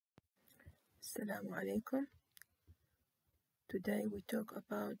Assalamu alaikum. Today we talk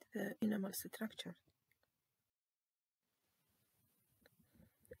about the enamel structure.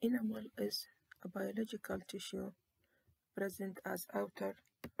 Enamel is a biological tissue present as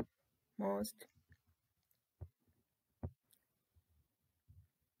outermost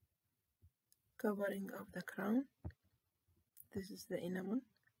covering of the crown. This is the enamel,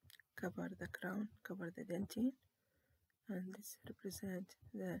 cover the crown, cover the dentine, and this represents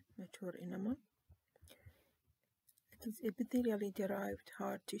the mature enamel. It is epithelially derived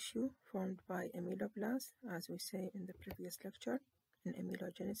hard tissue formed by ameloblasts, as we say in the previous lecture, in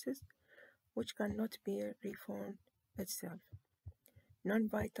amelogenesis, which cannot be reformed itself.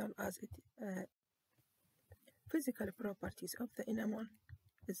 Non-vital as it physical properties of the enamel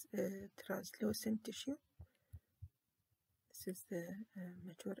is translucent tissue. This is the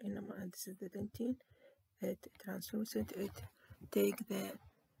mature enamel and this is the dentine. It translucent, it take the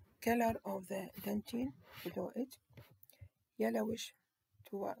color of the dentine below it, yellowish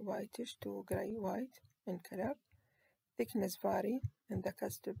to whitish to gray-white in color. Thickness vary, and the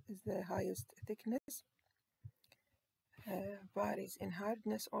cusp is the highest thickness. Varies in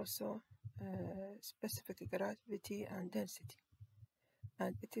hardness also, specific gravity and density.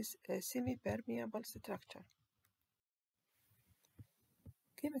 And it is a semi-permeable structure.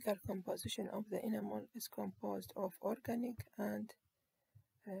 Chemical composition of the enamel is composed of organic and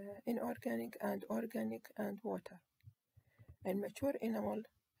inorganic and organic and water. In mature enamel,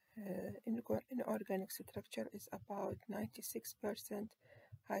 inorganic structure is about 96%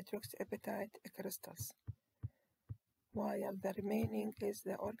 hydroxyapatite crystals, while the remaining is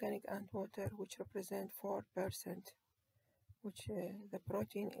the organic and water, which represent 4%, which the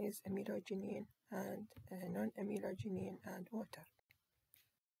protein is amelogenin and non-amelogenin and water.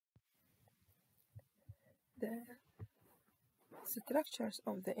 The structures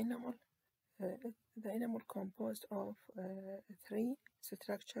of the enamel composed of three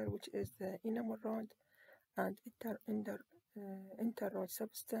structures, which is the enamel rod and interrod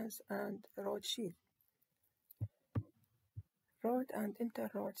substance and rod sheath. Rod and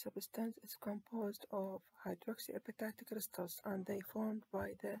interrod substance is composed of hydroxyapatite crystals, and they formed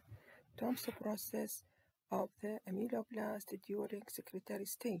by the Thoms process of the ameloblast during secretory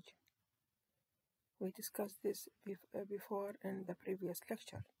stage. We discussed this before in the previous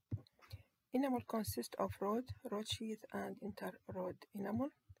lecture. Enamel consists of rod sheath, and interrod enamel.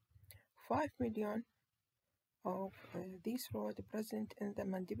 5 million of these rods present in the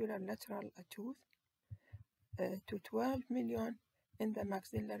mandibular lateral tooth, to 12 million in the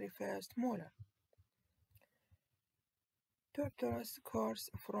maxillary first molar. Tortuous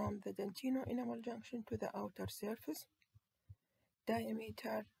course from the dentino-enamel junction to the outer surface.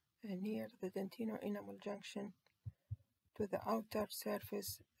 Diameter near the dentino-enamel junction to the outer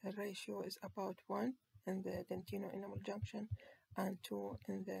surface ratio is about 1 in the dentino-enamel junction and 2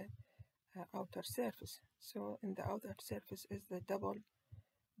 in the outer surface. So in the outer surface is the double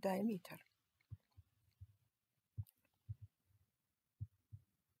diameter.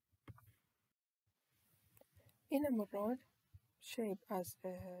 Enamel rod shape as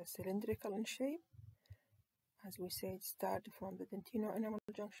cylindrical in shape. As we said, start from the dentino-enamel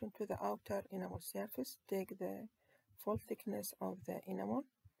junction to the outer enamel surface. Take the full thickness of the enamel.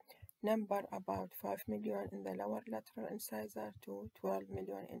 Number about 5 million in the lower lateral incisor to 12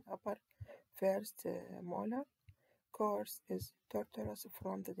 million in upper first molar. Course is tortuous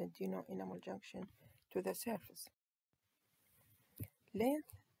from the dentino-enamel junction to the surface.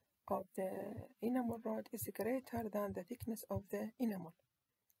 Length of the enamel rod is greater than the thickness of the enamel.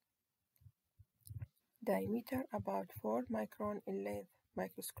 Diameter about 4 micron in length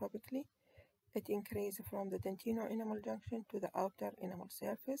microscopically. It increases from the dentino-enamel junction to the outer enamel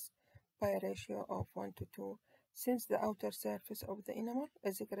surface by a ratio of 1 to 2, since the outer surface of the enamel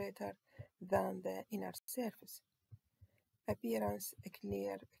is greater than the inner surface. Appearance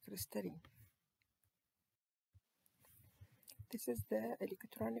clear crystalline. This is the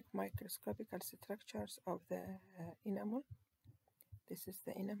electronic microscopical structures of the enamel. This is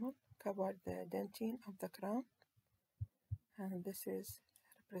the enamel, cover the dentine of the crown, and this is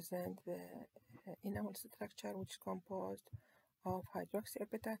represent the enamel structure, which is composed of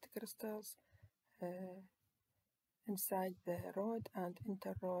hydroxyapatite crystals inside the rod and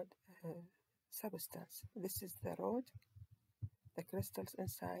interrod substance. This is the rod, the crystals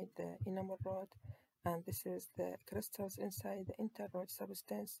inside the enamel rod, and this is the crystals inside the interrod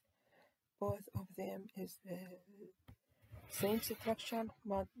substance. Both of them is the same structure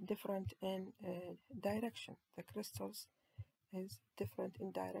but different in direction. The crystals is different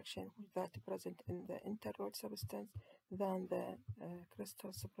in direction, that present in the interrod substance than the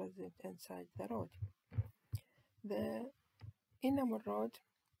crystals present inside the rod. The enamel rod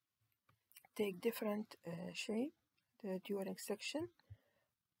take different shape during section.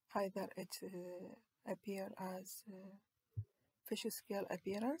 Either it appear as fish scale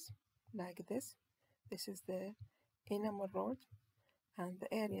appearance like this. This is the enamel rod, and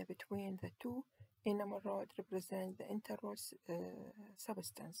the area between the two enamel rod represent the interrod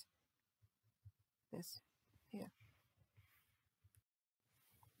substance. This here.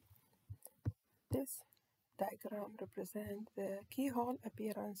 This diagram represents the keyhole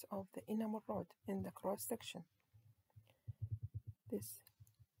appearance of the enamel rod in the cross section. This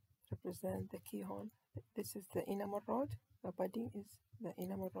represents the keyhole. This is the enamel rod. The body is the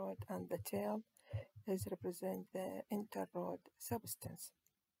enamel rod, and the tail is represent the interrod substance.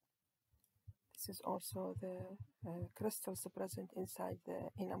 This is also the crystals present inside the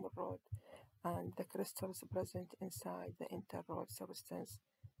enamel rod and the crystals present inside the interrod substance.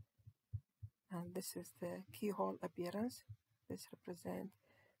 And this is the keyhole appearance. This represents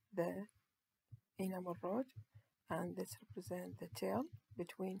the enamel rod, and this represents the tail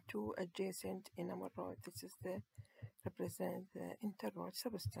between two adjacent enamel rod. This is the represent the interrod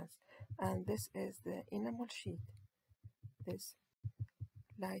substance, and this is the enamel sheath. This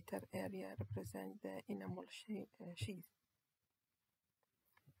lighter area represents the enamel sheath.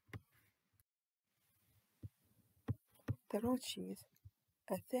 The rod sheath,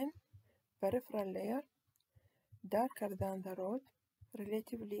 a thin peripheral layer, darker than the rod,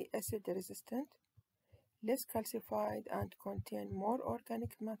 relatively acid resistant, less calcified, and contain more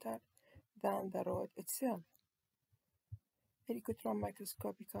organic matter than the rod itself. Helicotron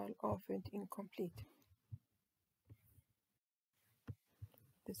microscopical, often incomplete.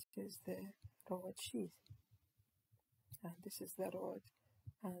 This is the rod sheath, and this is the rod,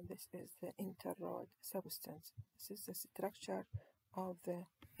 and this is the interrod substance. This is the structure of the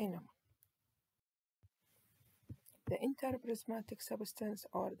enamel. The interprismatic substance,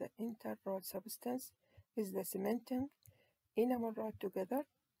 or the interrod substance, is the cementing enamel rod together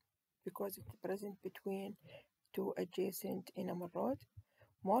because it is present between two adjacent enamel rod,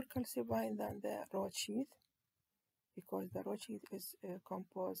 more calcified than the rod sheath because the rod sheath is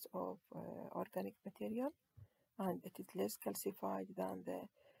composed of organic material, and it is less calcified than the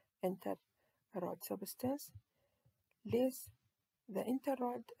interrod substance. The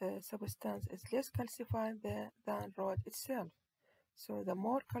interrod substance is less calcified than rod itself. So the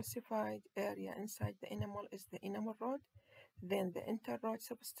more calcified area inside the enamel is the enamel rod, then the interrod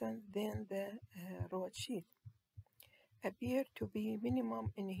substance, then the rod sheath. Appear to be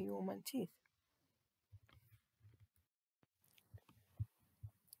minimum in human teeth.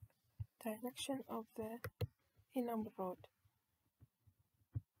 Direction of the enamel rod.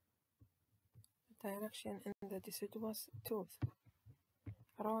 Direction in the deciduous tooth.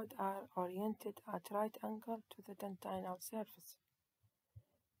 Rods are oriented at right angle to the dentinal surface.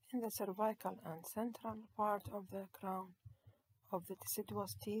 In the cervical and central part of the crown of the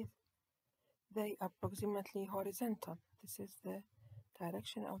deciduous teeth, they are approximately horizontal. This is the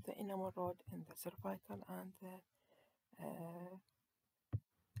direction of the enamel rod in the cervical and the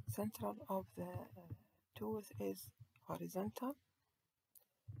central of the tooth is horizontal.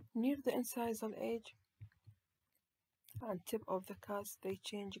 Near the incisal edge and tip of the cusp, they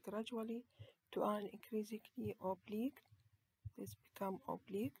change gradually to an increasingly oblique. This become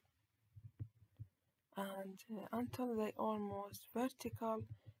oblique, and until they almost vertical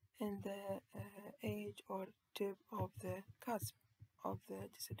in the edge or tip of the cusp of the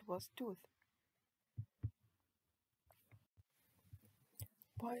deciduous tooth.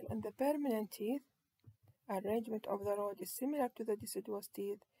 While in the permanent teeth, arrangement of the rod is similar to the deciduous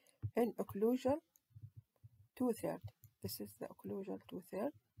teeth in occlusal 2/3. This is the occlusal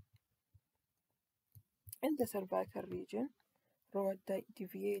 2/3. In the cervical region, rod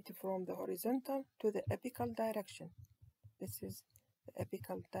deviate from the horizontal to the apical direction. This is the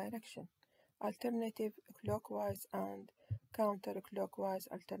apical direction. Alternative clockwise and counterclockwise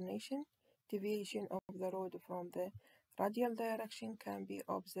alternation. Deviation of the rod from the radial direction can be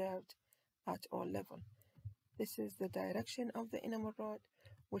observed at all levels. This is the direction of the enamel rod,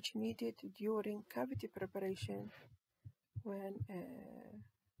 which needed during cavity preparation. When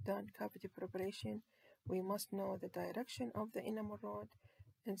done cavity preparation, we must know the direction of the enamel rod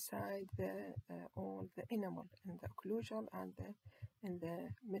inside all the enamel, in the occlusal and in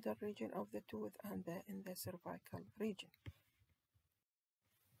the middle region of the tooth and in the cervical region.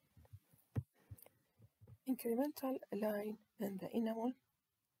 Incremental line in the enamel.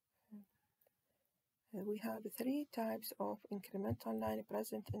 We have three types of incremental line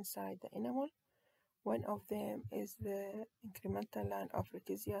present inside the enamel. One of them is the incremental line of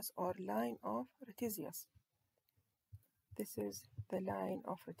Retizius or line of Retizius. This is the line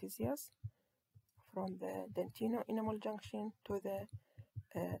of Retizius from the dentino-enamel junction to the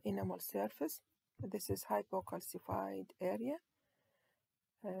enamel surface. This is hypocalcified area.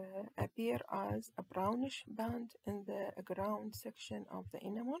 Appear as a brownish band in the ground section of the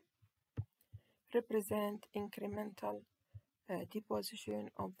enamel. Represent incremental deposition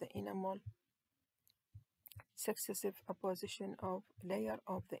of the enamel, successive apposition of layer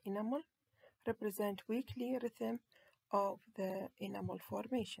of the enamel. Represent weekly rhythm of the enamel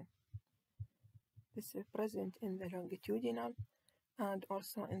formation. This is present in the longitudinal and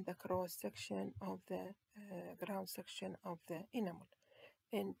also in the cross section of the ground section of the enamel.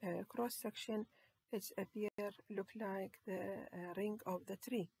 In cross section, it's appear look like the ring of the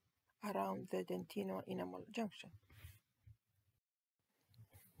tree around the dentino-enamel junction.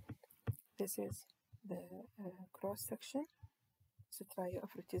 This is the cross section. Striae of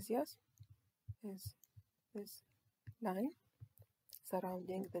Retizius is this line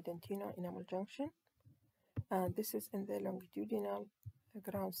surrounding the dentino-enamel junction, and this is in the longitudinal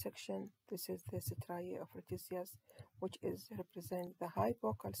ground section. This is the striae of Retizius, which is represent the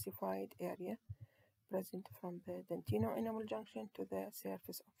hypocalcified area present from the dentino-enamel junction to the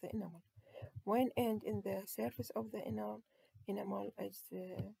surface of the enamel. One end in the surface of the enamel is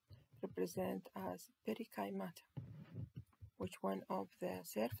represent as perikymata, which one of the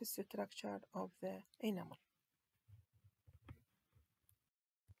surface structure of the enamel.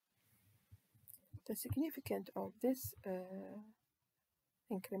 The significance of this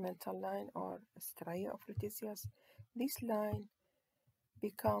incremental line or striae of Retizius, this line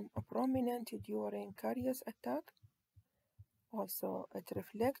become prominent during caries attack. Also, it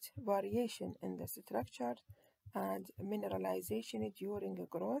reflects variation in the structure and mineralization during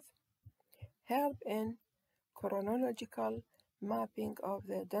growth, help in chronological mapping of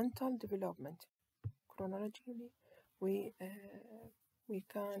the dental development. Chronologically, we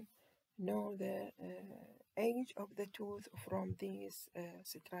can know the age of the tooth from these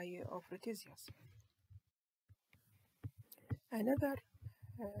striae of Retizius. Another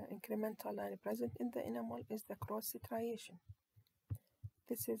incremental line present in the enamel is the cross striation.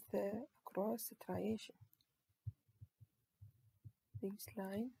 This is the cross striation. This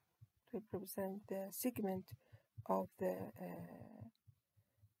line represents the segment of the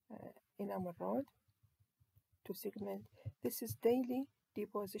enamel rod to segment. This is daily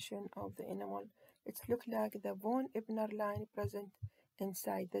deposition of the enamel. It looks like the von Ebner line present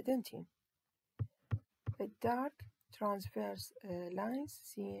inside the dentine. The dark transverse lines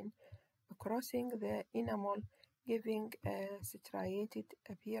seen crossing the enamel, giving a striated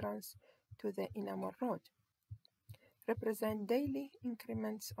appearance to the enamel rod. Represent daily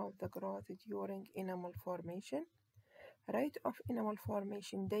increments of the growth during enamel formation. Rate of enamel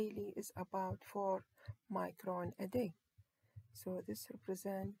formation daily is about 4 micron a day. So this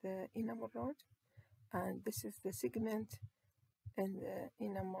represents the enamel rod, and this is the segment in the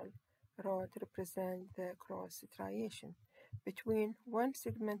enamel rod represent the cross striation between one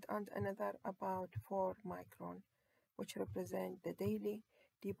segment and another about 4 micron, which represent the daily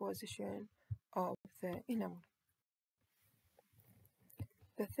deposition of the enamel.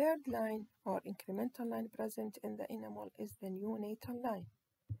 The third line or incremental line present in the enamel is the neonatal line.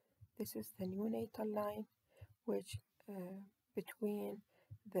 This is the neonatal line, which between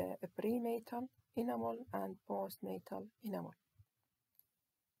the prenatal enamel and postnatal enamel,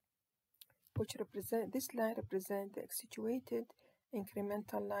 which represent, this line represents the accentuated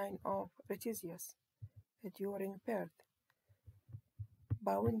incremental line of Retizius during birth.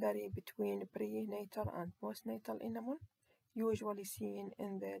 Boundary between prenatal and postnatal enamel, usually seen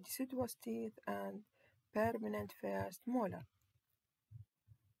in the deciduous teeth and permanent first molar.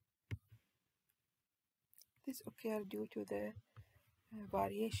 This occurs due to the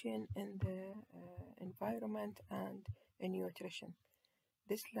variation in the environment and in nutrition.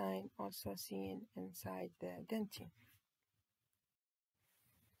 This line also seen inside the dentine.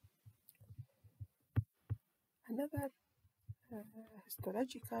 Another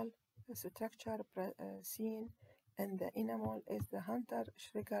histological structure seen in the enamel is the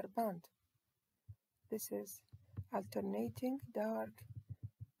Hunter-Schreger band. This is alternating dark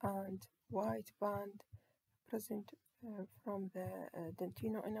and white band present from the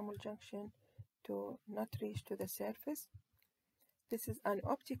dentino-enamel junction to not reach to the surface. This is an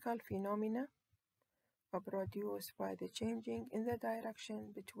optical phenomena produced by the changing in the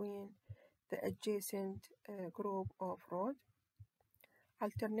direction between the adjacent group of rod.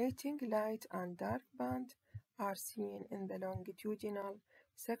 Alternating light and dark band are seen in the longitudinal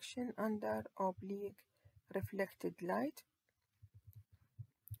section under oblique reflected light,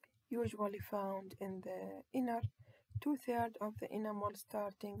 usually found in the inner two-thirds of the enamel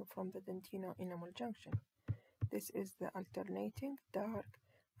starting from the dentino-enamel junction. This is the alternating dark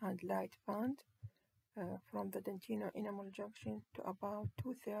and light band from the dentino-enamel junction to about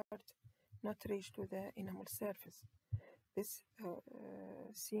two-thirds, not reached to the enamel surface. This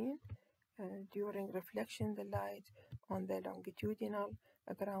seen during reflection the light on the longitudinal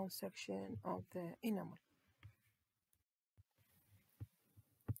ground section of the enamel.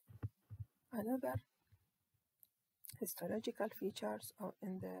 Another histological features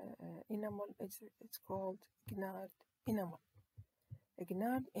in the enamel it's called gnarled enamel. A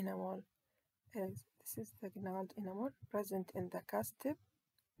gnarled enamel this is the gnarled enamel present in the cusp tip,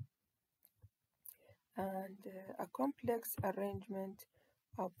 and a complex arrangement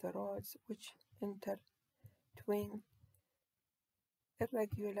of the rods which intertwine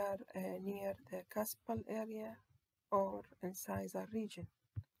irregular near the cuspal area or incisor region.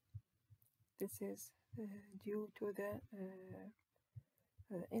 This is due to the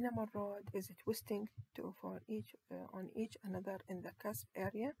enamel rod is twisting on each another in the cusp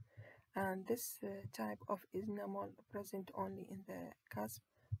area, and this type of enamel present only in the cusp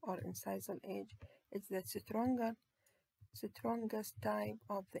or incisal edge is the strongest type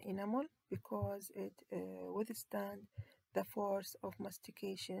of the enamel because it withstands the force of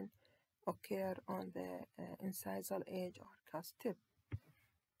mastication occur on the incisal edge or cusp tip.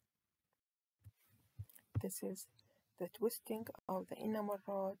 This is the twisting of the enamel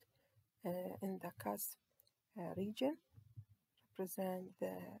rod in the cusp region represent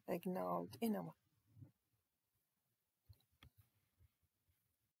the gnarled enamel.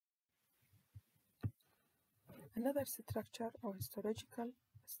 Another structure or histological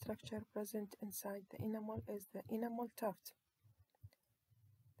structure present inside the enamel is the enamel tuft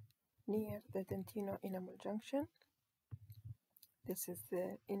near the dentino-enamel junction. This is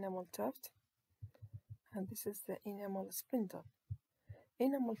the enamel tuft, and this is the enamel spindle.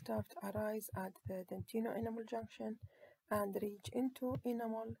 Enamel tuft arise at the dentino-enamel junction and reach into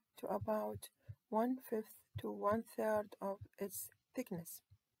enamel to about 1/5 to 1/3 of its thickness.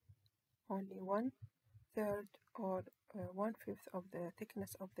 Only 1/3 or 1/5 of the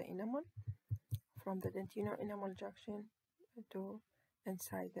thickness of the enamel from the dentino-enamel junction to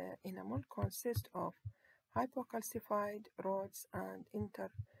inside the enamel consists of hypocalcified rods and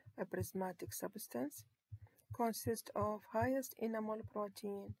interprismatic substance, consist of highest enamel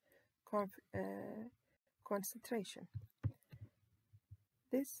protein concentration.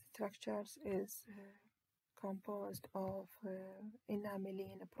 This structure is composed of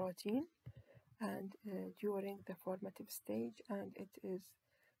enameline protein and during the formative stage, and it is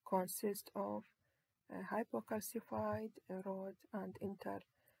consists of hypocalcified rod and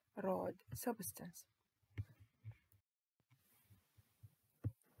inter-rod substance.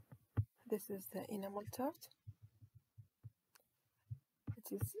 This is the enamel tuft.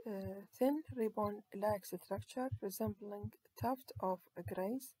 It is a thin ribbon-like structure resembling tuft of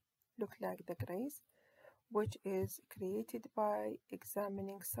grace, look like the grace, which is created by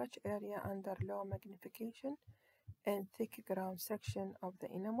examining such area under low magnification and thick ground section of the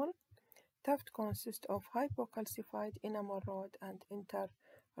enamel. Tuft consists of hypocalcified enamel rod and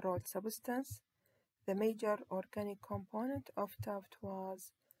inter-rod substance. The major organic component of tuft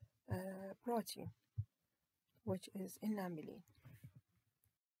was protein, which is enameline.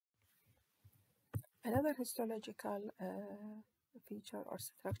 Another histological feature or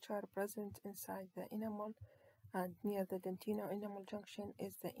structure present inside the enamel and near the dentino-enamel junction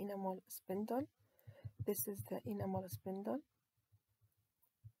is the enamel spindle. This is the enamel spindle.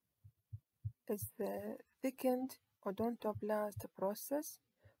 It's the thickened odontoblast process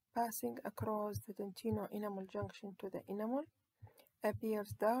passing across the dentino-enamel junction to the enamel,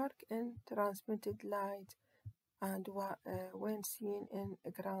 appears dark in transmitted light and when seen in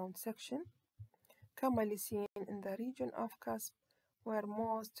a ground section, commonly seen in the region of cusp where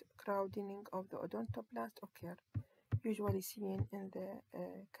most crowding of the odontoblast occur, usually seen in the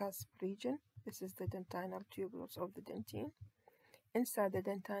cusp region. This is the dentinal tubules of the dentine. Inside the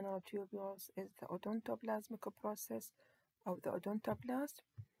dentinal tubules is the odontoplasmic process of the odontoblast.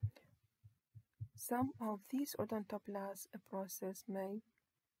 Some of these odontoblast process may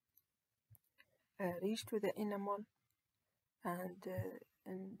reach to the enamel, and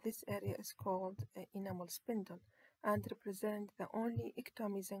this area is called enamel spindle and represent the only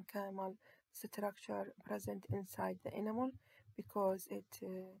ectomesenchymal structure present inside the enamel because it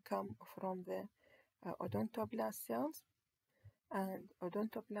comes from the odontoblast cells, and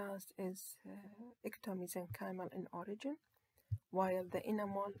odontoblast is ectomesenchymal in origin, while the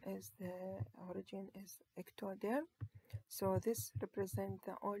enamel is the origin is ectoderm. So this represents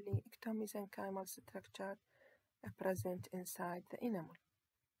the only ectomesenchymal structure present inside the enamel.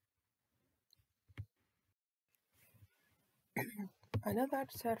 Another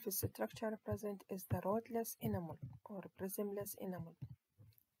surface structure present is the rodless enamel or prismless enamel.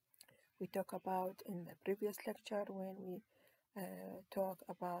 We talked about in the previous lecture when we talk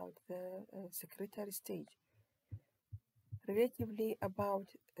about the secretory stage. Relatively about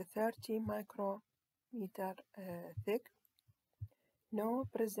 30 micrometer thick, no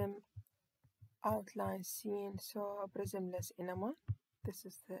prism outline seen, so prismless enamel. This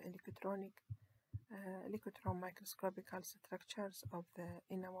is the electron microscopical structures of the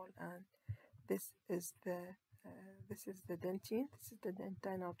enamel, and this is the dentine. This is the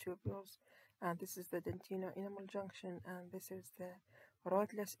dentinal tubules, and this is the dentino-enamel junction, and this is the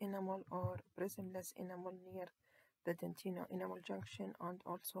rodless enamel or prismless enamel near the dentino-enamel junction, and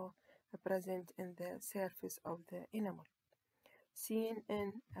also present in the surface of the enamel, seen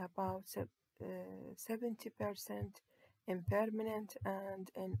in about 70% in permanent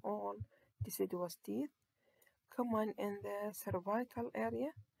and in all deciduous teeth, common in the cervical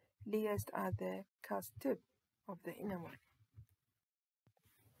area, liaised at the cusp tip of the enamel.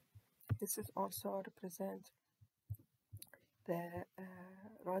 This is also represent the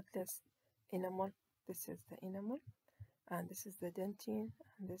rodless enamel. This is the enamel, and this is the dentine,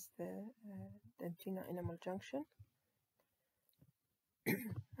 and this is the dentino-enamel junction.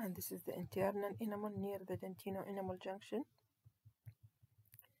 And this is the internal enamel near the dentino-enamel junction.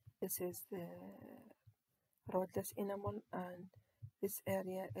 This is the rodless enamel, and this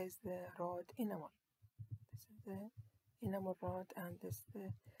area is the rod enamel. This is the enamel rod, and this is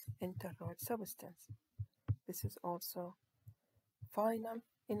the interrod substance. This is also final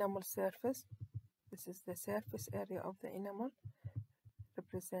enamel surface. This is the surface area of the enamel.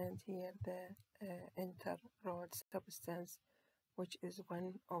 Represent here the interrod substance, which is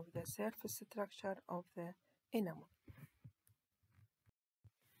one of the surface structure of the enamel.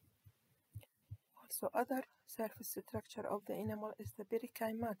 Also, other surface structure of the enamel is the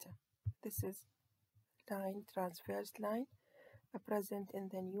perikymata. This is line, transverse line, present in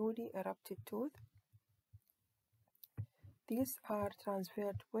the newly erupted tooth. These are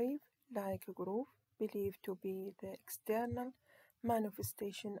transverse wave-like groove, believed to be the external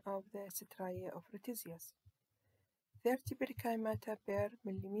manifestation of the striae of Retizius. 30 perikymata per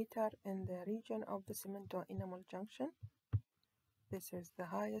millimeter in the region of the cemento-enamel junction. This is the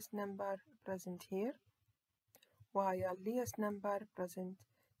highest number present here, while least number present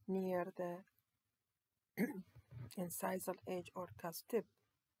near the incisal edge or cusp tip,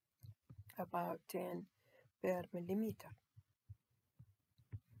 about 10 per millimeter.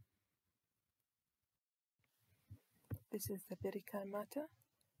 This is the perikymata.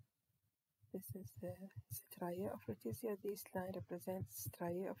 This is the striae of Retizius. This line represents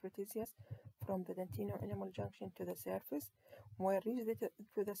striae of Retizius from the dentino-enamel junction to the surface. When reached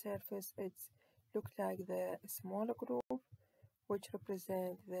to the surface, it looks like the small groove, which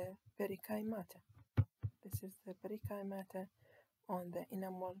represent the perikymata. This is the perikymata on the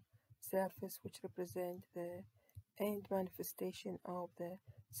enamel surface, which represent the end manifestation of the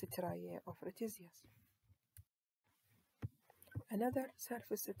striae of Retizius. Another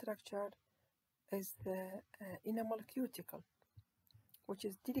surface structure is the enamel cuticle, which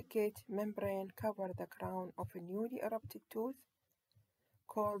is delicate membrane cover the crown of a newly erupted tooth,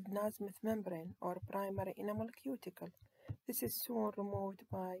 called nasmith membrane or primary enamel cuticle. This is soon removed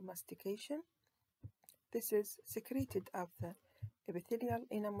by mastication. This is secreted after epithelial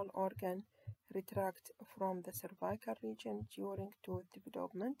enamel organ retract from the cervical region during tooth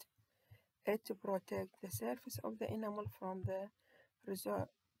development, to protect the surface of the enamel from the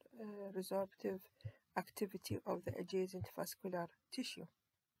resorptive activity of the adjacent vascular tissue.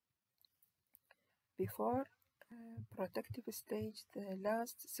 Before protective stage, the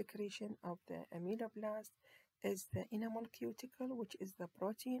last secretion of the ameloblast is the enamel cuticle, which is the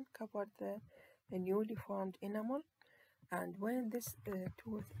protein covered the newly formed enamel. And when this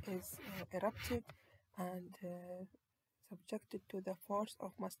tooth is erupted and subjected to the force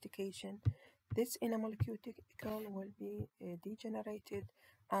of mastication, this enamel cuticle will be degenerated,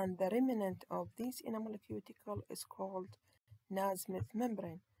 and the remnant of this enamel cuticle is called nasmith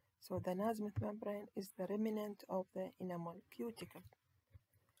membrane. So the nasmith membrane is the remnant of the enamel cuticle.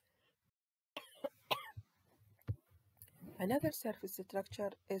 Another surface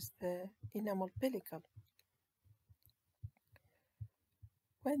structure is the enamel pellicle.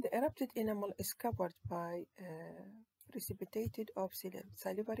 When the erupted enamel is covered by precipitated of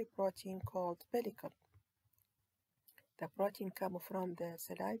salivary protein called pellicle, The protein comes from the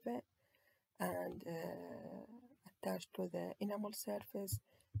saliva and attached to the enamel surface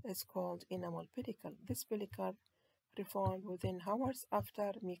is called enamel pellicle. This pellicle reformed within hours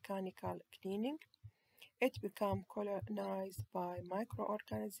after mechanical cleaning. It becomes colonized by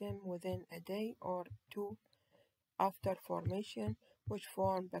microorganisms within a day or two after formation, which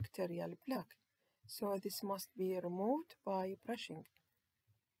form bacterial plaque. So this must be removed by brushing,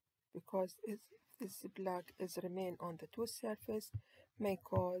 because if this plaque is remain on the tooth surface, may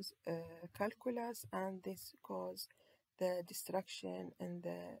cause calculus, and this cause the destruction in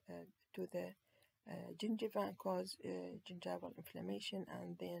the to the gingiva and cause gingival inflammation,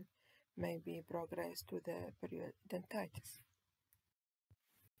 and then maybe progress to the periodontitis.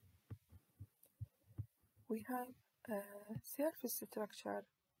 We have a surface structure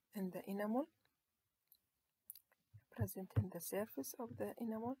in the enamel, present in the surface of the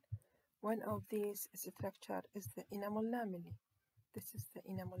enamel. One of these structure is the enamel lamellae. This is the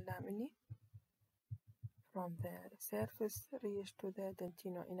enamel lamellae. From the surface reach to the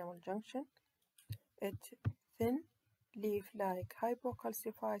dentino-enamel junction. It's thin, leaf-like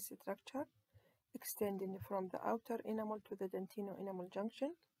hypocalcified structure extending from the outer enamel to the dentino-enamel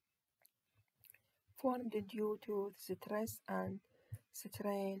junction, formed due to stress and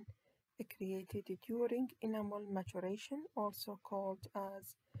strain created during enamel maturation, also called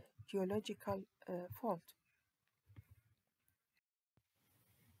as geological fault.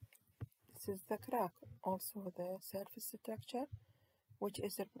 This is the crack, also the surface structure, which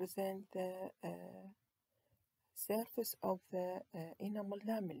is represent the surface of the enamel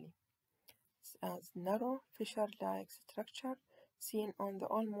lamellae as narrow fissure-like structure seen on the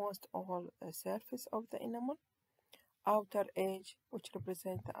almost all surface of the enamel. Outer edge, which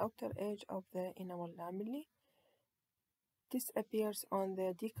represents the outer edge of the enamel lamellae, disappears on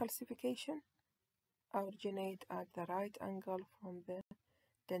the decalcification, originate at the right angle from the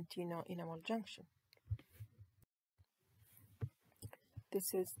dentino-enamel junction.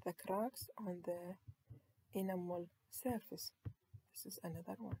 This is the cracks on the enamel surface. This is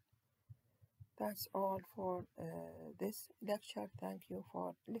another one. That's all for this lecture. Thank you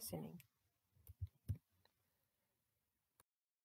for listening.